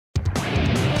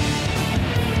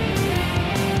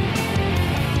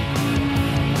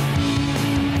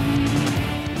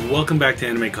Welcome back to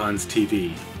AnimeCons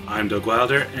TV. I'm Doug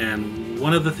Wilder, and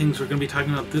one of the things we're going to be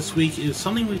talking about this week is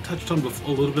something we touched on a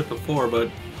little bit before,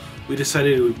 but we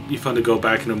decided it would be fun to go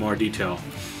back into more detail.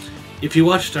 If you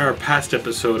watched our past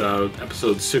episode,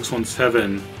 episode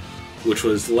 617, which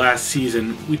was last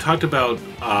season, we talked about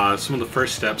some of the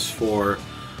first steps for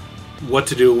what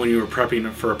to do when you were prepping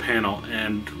for a panel,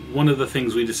 and one of the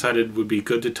things we decided would be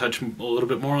good to touch a little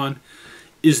bit more on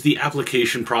is the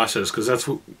application process, because that's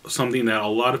something that a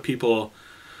lot of people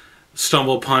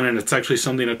stumble upon, and it's actually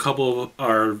something a couple of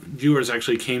our viewers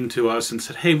actually came to us and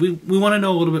said, hey, we want to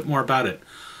know a little bit more about it.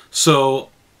 So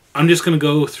I'm just going to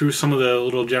go through some of the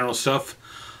little general stuff.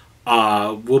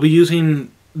 We'll be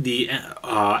using the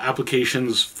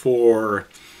applications for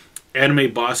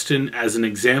Anime Boston as an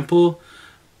example.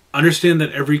 Understand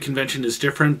that every convention is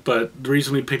different, but the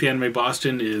reason we picked Anime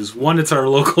Boston is, one, it's our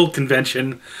local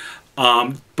convention,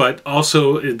 but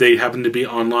also they happen to be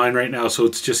online right now, so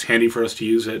it's just handy for us to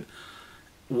use it.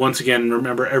 Once again,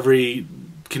 remember, every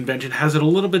convention has it a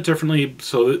little bit differently,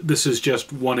 so this is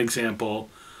just one example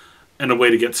and a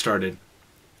way to get started.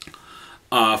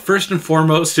 First and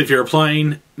foremost, if you're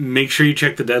applying, make sure you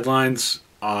check the deadlines.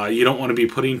 You don't want to be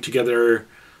putting together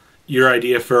your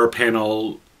idea for a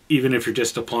panel, even if you're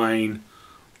just applying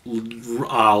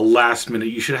last minute.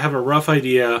 You should have a rough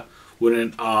idea.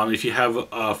 If you have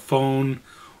a phone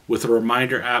with a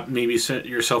reminder app, maybe set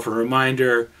yourself a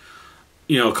reminder,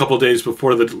 a couple days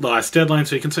before the last deadline,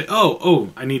 so you can say, oh,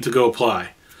 I need to go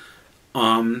apply.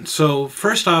 So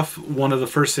first off, one of the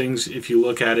first things, if you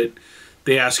look at it,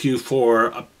 they ask you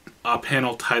for a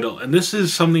panel title, and this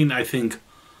is something I think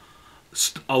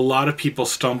a lot of people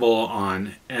stumble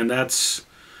on, and that's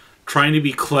trying to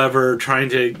be clever, trying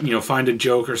to find a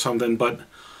joke or something, but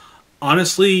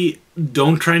honestly,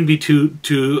 don't try and be too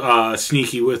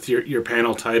sneaky with your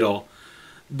panel title.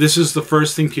 This is the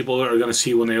first thing people are going to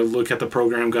see when they look at the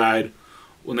program guide,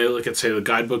 when they look at, say, the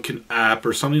guidebook app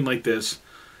or something like this.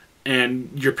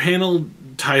 And your panel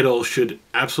title should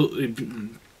absolutely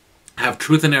have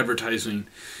truth in advertising.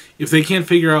 If they can't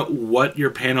figure out what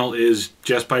your panel is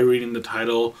just by reading the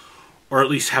title, or at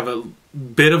least have a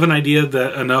bit of an idea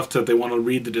enough that they want to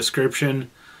read the description,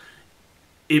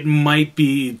 you might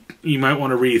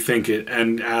want to rethink it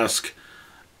and ask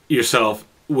yourself,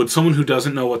 would someone who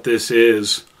doesn't know what this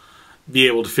is be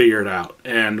able to figure it out?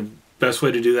 And best way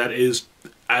to do that is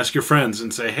ask your friends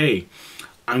and say, hey,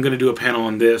 I'm going to do a panel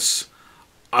on this.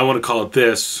 I want to call it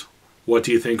this. What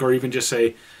do you think? Or even just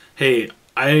say, hey,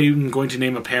 I'm going to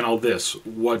name a panel this.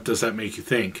 What does that make you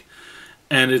think?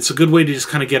 And it's a good way to just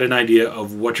kind of get an idea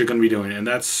of what you're going to be doing. And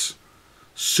that's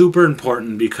super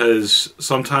important, because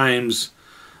sometimes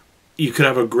you could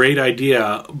have a great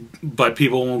idea, but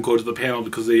people won't go to the panel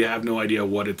because they have no idea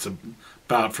what it's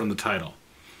about from the title.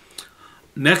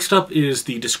 Next up is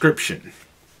the description.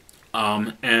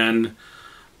 And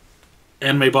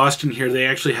Anime Boston here, they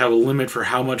actually have a limit for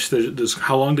how long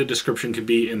the description can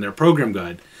be in their program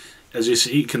guide. As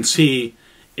you can see,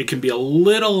 it can be a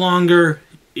little longer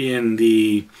in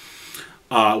the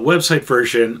website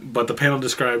version, but the panel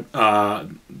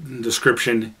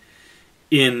description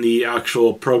in the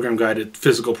actual program guide,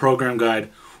 physical program guide,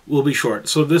 will be short.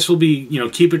 So this will be,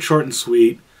 keep it short and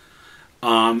sweet.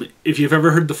 If you've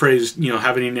ever heard the phrase,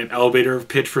 having an elevator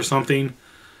pitch for something,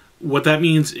 what that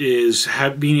means is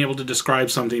being able to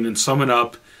describe something and sum it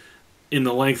up in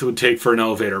the length it would take for an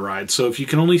elevator ride. So if you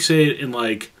can only say it in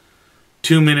like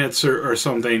 2 minutes or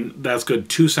something, that's good.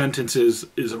 2 sentences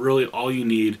is really all you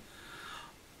need.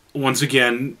 Once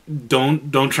again,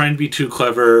 don't try and be too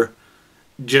clever.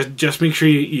 Just make sure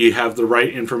you have the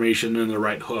right information and the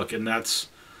right hook, and that's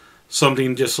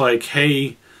something just like,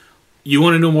 hey, you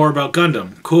want to know more about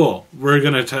Gundam? Cool. We're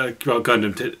going to talk about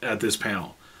Gundam at this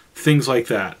panel. Things like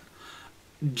that.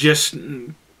 Just,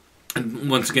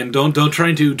 once again, don't try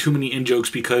and do too many in-jokes,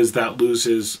 because that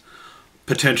loses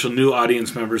potential new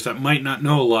audience members that might not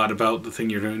know a lot about the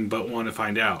thing you're doing but want to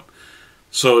find out.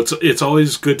 So it's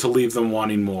always good to leave them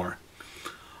wanting more.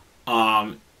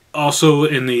 Also,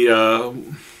 in the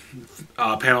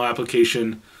panel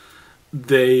application,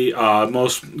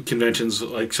 most conventions,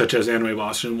 such as Anime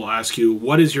Boston, will ask you,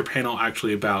 what is your panel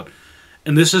actually about?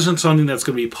 And this isn't something that's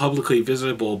going to be publicly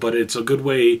visible, but it's a good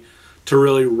way to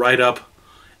really write up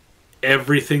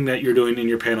everything that you're doing in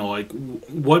your panel. Like,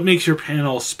 what makes your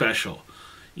panel special?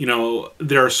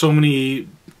 There are so many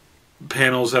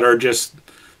panels that are just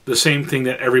the same thing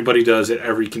that everybody does at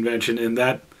every convention, and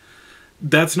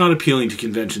that's not appealing to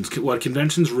conventions. What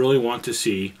conventions really want to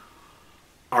see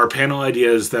are panel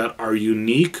ideas that are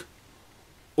unique,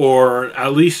 or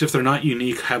at least if they're not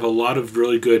unique, have a lot of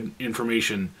really good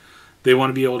information. They want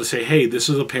to be able to say, hey, this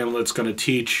is a panel that's going to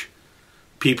teach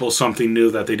people something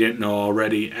new that they didn't know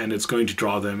already, and it's going to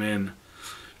draw them in.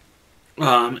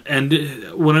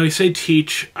 And when I say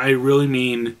teach, I really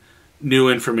mean new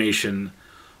information.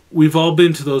 We've all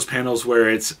been to those panels where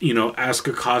it's, ask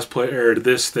a cosplayer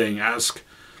this thing, ask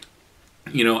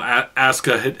a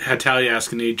Hetalia,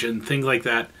 ask an agent, things like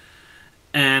that.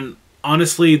 And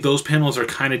honestly, those panels are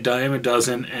kind of dime a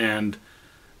dozen and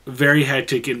very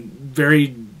hectic and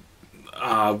very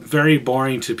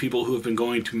boring to people who have been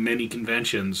going to many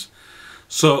conventions.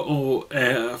 So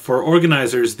for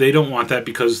organizers, they don't want that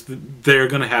because they're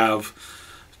going to have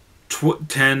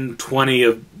 10, 20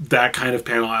 of that kind of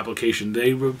panel application.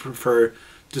 They would prefer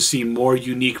to see more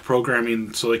unique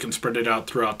programming so they can spread it out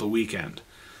throughout the weekend.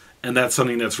 And that's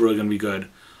something that's really going to be good.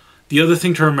 The other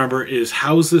thing to remember is,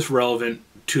 how is this relevant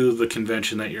to the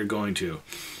convention that you're going to?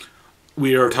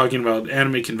 We are talking about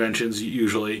anime conventions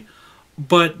usually,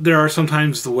 but there are some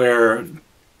times where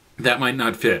that might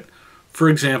not fit. For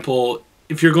example,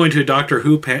 if you're going to a Doctor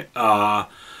Who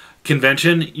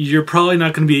convention, you're probably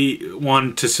not going to be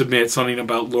one to submit something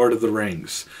about Lord of the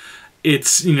Rings.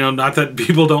 It's, not that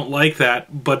people don't like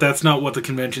that, but that's not what the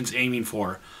convention's aiming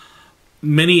for.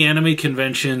 Many anime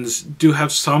conventions do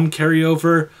have some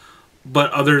carryover,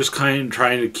 but others kind of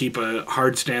trying to keep a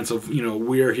hard stance of,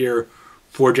 we're here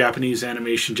for Japanese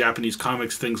animation, Japanese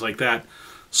comics, things like that.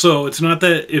 So it's not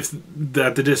that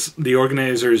the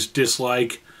organizers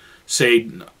dislike, say,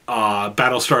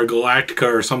 Battlestar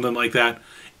Galactica or something like that.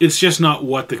 It's just not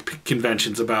what the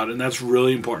convention's about, and that's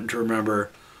really important to remember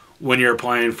when you're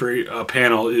applying for a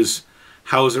panel, is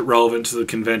how is it relevant to the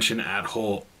convention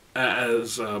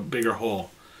as a bigger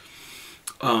whole.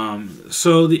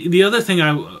 So the other thing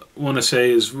I want to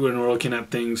say is, when we're looking at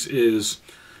things, is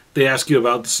they ask you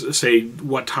about, say,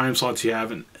 what time slots you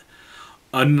have.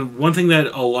 And one thing that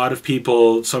a lot of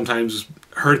people sometimes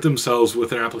hurt themselves with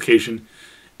their application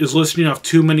is listing off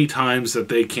too many times that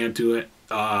they can't do it,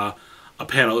 a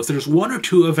panel. If there's one or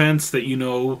two events that you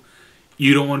don't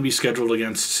want to be scheduled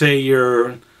against, say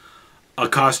you're a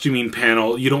costuming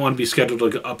panel, you don't want to be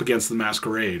scheduled up against the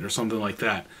masquerade or something like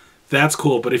that, that's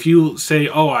cool. But if you say,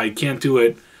 oh, I can't do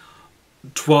it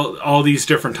all these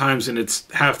different times and it's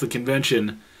half the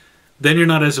convention, then you're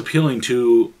not as appealing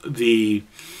to the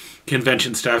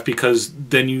convention staff, because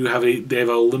then they have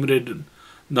a limited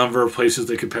number of places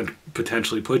they could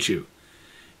potentially put you.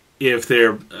 If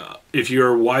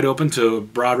you're wide open to a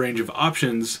broad range of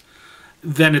options,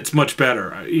 then it's much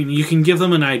better. You can give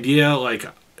them an idea, like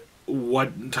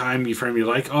what time frame you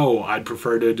like. Oh, I'd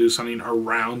prefer to do something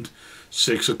around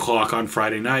 6 o'clock on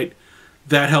Friday night.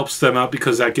 That helps them out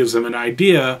because that gives them an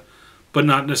idea, but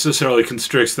not necessarily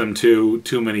constricts them to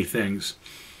too many things.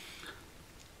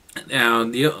 Now,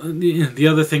 the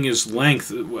other thing is length,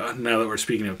 now that we're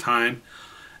speaking of time.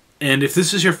 And if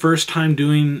this is your first time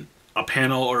doing a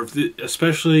panel, or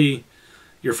especially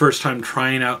your first time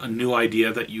trying out a new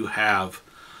idea that you have,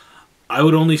 I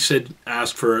would only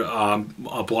ask for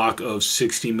a block of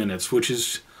 60 minutes, which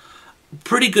is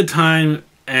pretty good time.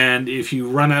 And if you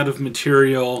run out of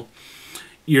material,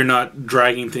 you're not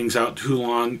dragging things out too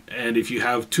long. And if you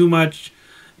have too much,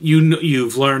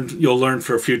 you'll learn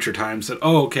for future times that,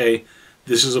 oh, okay,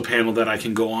 this is a panel that I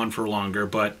can go on for longer.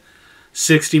 But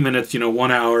 60 minutes,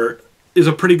 1 hour is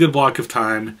a pretty good block of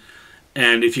time.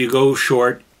 And if you go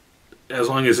short, as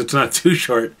long as it's not too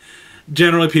short,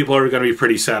 generally people are going to be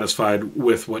pretty satisfied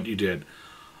with what you did.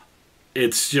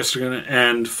 It's just going to,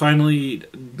 and finally,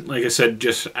 like I said,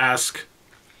 just ask,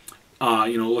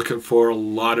 looking for a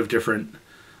lot of different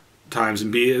times,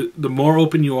 and the more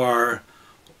open you are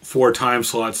for time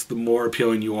slots, the more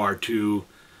appealing you are to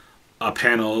a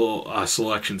panel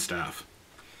selection staff.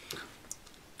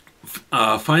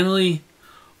 Finally,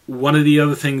 one of the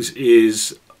other things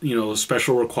is,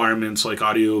 special requirements like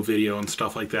audio, video, and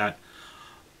stuff like that.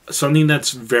 Something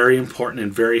that's very important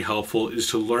and very helpful is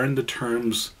to learn the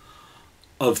terms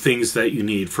of things that you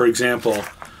need. For example,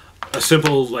 a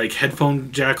simple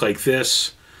headphone jack like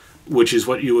this, which is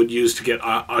what you would use to get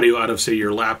audio out of, say,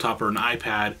 your laptop or an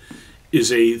iPad,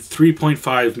 is a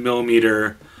 3.5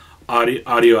 millimeter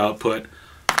audio output.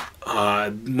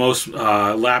 Most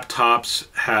laptops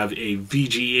have a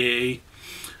VGA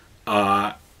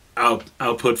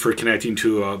output for connecting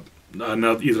to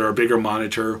either a bigger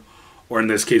monitor, or in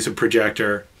this case a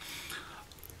projector.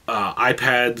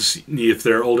 iPads, if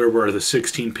they're older, were the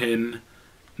 16-pin.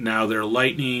 Now they're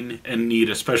Lightning and need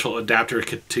a special adapter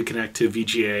to connect to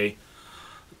VGA.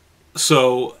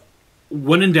 So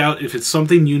when in doubt, if it's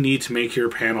something you need to make your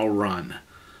panel run,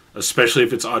 especially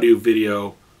if it's audio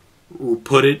video,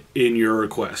 put it in your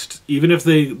request. Even if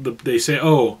they say,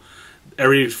 oh,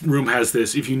 every room has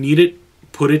this, if you need it,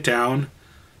 put it down,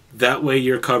 That way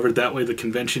you're covered. That way the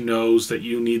convention knows that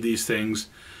you need these things.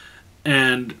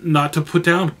 And not to put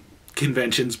down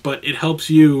conventions, but it helps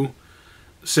you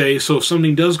say, so if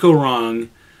something does go wrong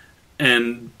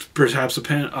and perhaps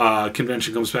a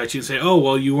convention comes back to you and say, oh,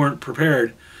 well, you weren't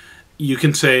prepared, you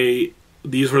can say,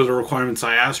 these were the requirements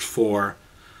I asked for,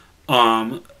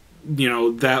 you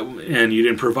know, that, and you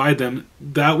didn't provide them.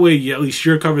 That way, at least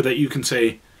you're covered, that you can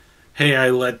say, hey,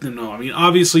 I let them know. I mean,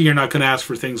 obviously, you're not going to ask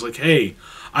for things like, hey,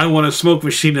 I want a smoke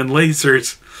machine and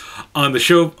lasers on the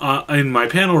show, in my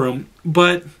panel room,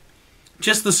 but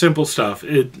just the simple stuff.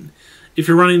 If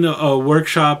you're running a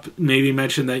workshop, maybe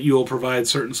mention that you will provide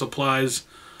certain supplies,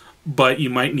 but you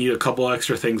might need a couple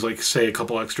extra things, like, say, a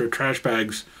couple extra trash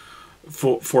bags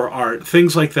for art.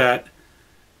 Things like that.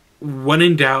 When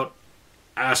in doubt,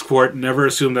 ask for it. Never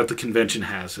assume that the convention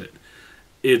has it.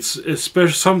 It's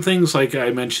especially some things, like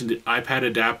I mentioned, the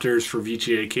iPad adapters for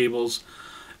VGA cables.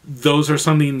 Those are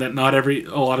something that not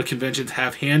a lot of conventions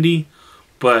have handy,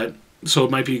 but so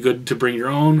it might be good to bring your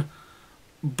own.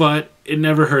 But it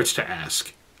never hurts to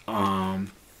ask.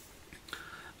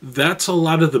 That's a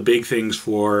lot of the big things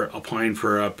for applying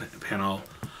for a panel.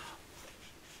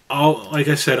 Like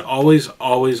I said, always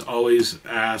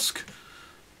ask.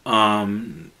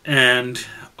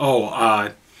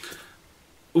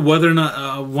 Whether or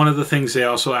not, one of the things they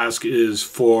also ask is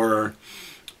for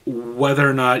whether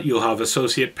or not you'll have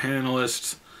associate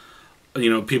panelists, you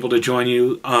know, people to join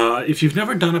you. If you've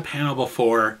never done a panel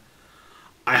before,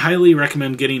 I highly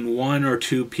recommend getting 1 or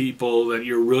 2 people that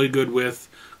you're really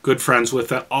good friends with,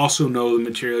 that also know the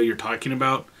material you're talking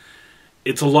about.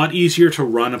 It's a lot easier to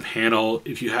run a panel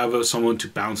if you have someone to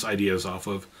bounce ideas off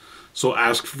of. So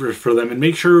ask for them, and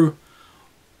make sure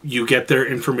you get their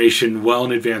information well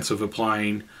in advance of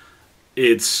applying.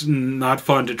 It's not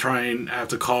fun to try and have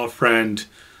to call a friend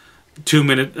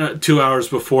 2 hours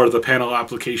before the panel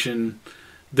application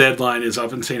deadline is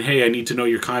up and saying, hey, I need to know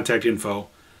your contact info.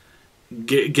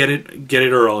 Get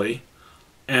it early.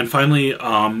 And finally,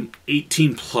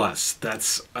 18 plus.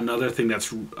 That's another thing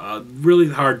that's a really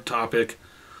hard topic.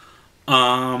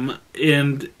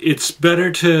 And it's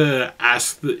better to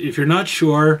ask, if you're not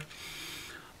sure,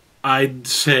 I'd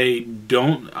say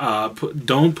don't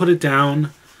put it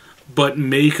down, but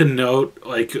make a note.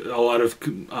 Like a lot of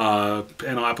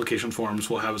panel application forms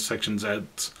will have sections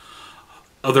that's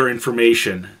other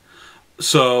information.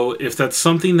 So if that's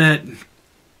something that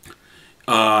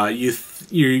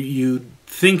you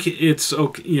think it's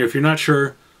okay, you know, if you're not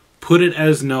sure, put it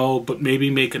as no, but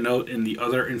maybe make a note in the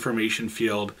other information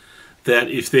field that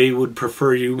if they would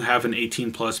prefer you have an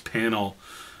 18 plus panel,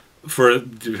 for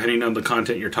depending on the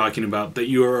content you're talking about, that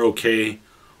you are okay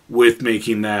with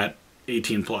making that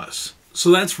 18 plus. So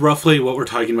that's roughly what we're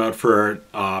talking about for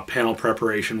panel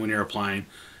preparation when you're applying.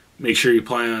 Make sure you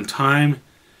apply on time,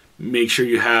 make sure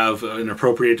you have an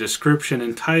appropriate description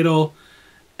and title,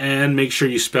 and make sure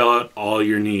you spell out all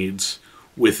your needs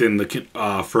within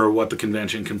the for what the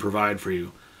convention can provide for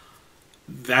you.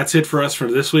 That's it for us for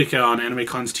this week on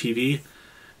AnimeCons TV.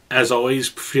 As always,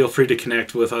 feel free to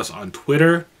connect with us on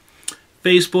Twitter,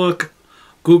 Facebook,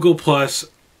 Google+,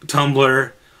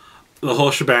 Tumblr, the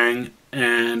whole shebang.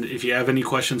 And if you have any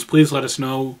questions, please let us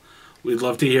know. We'd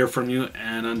love to hear from you.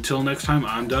 And until next time,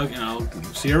 I'm Doug, and I'll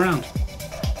see you around.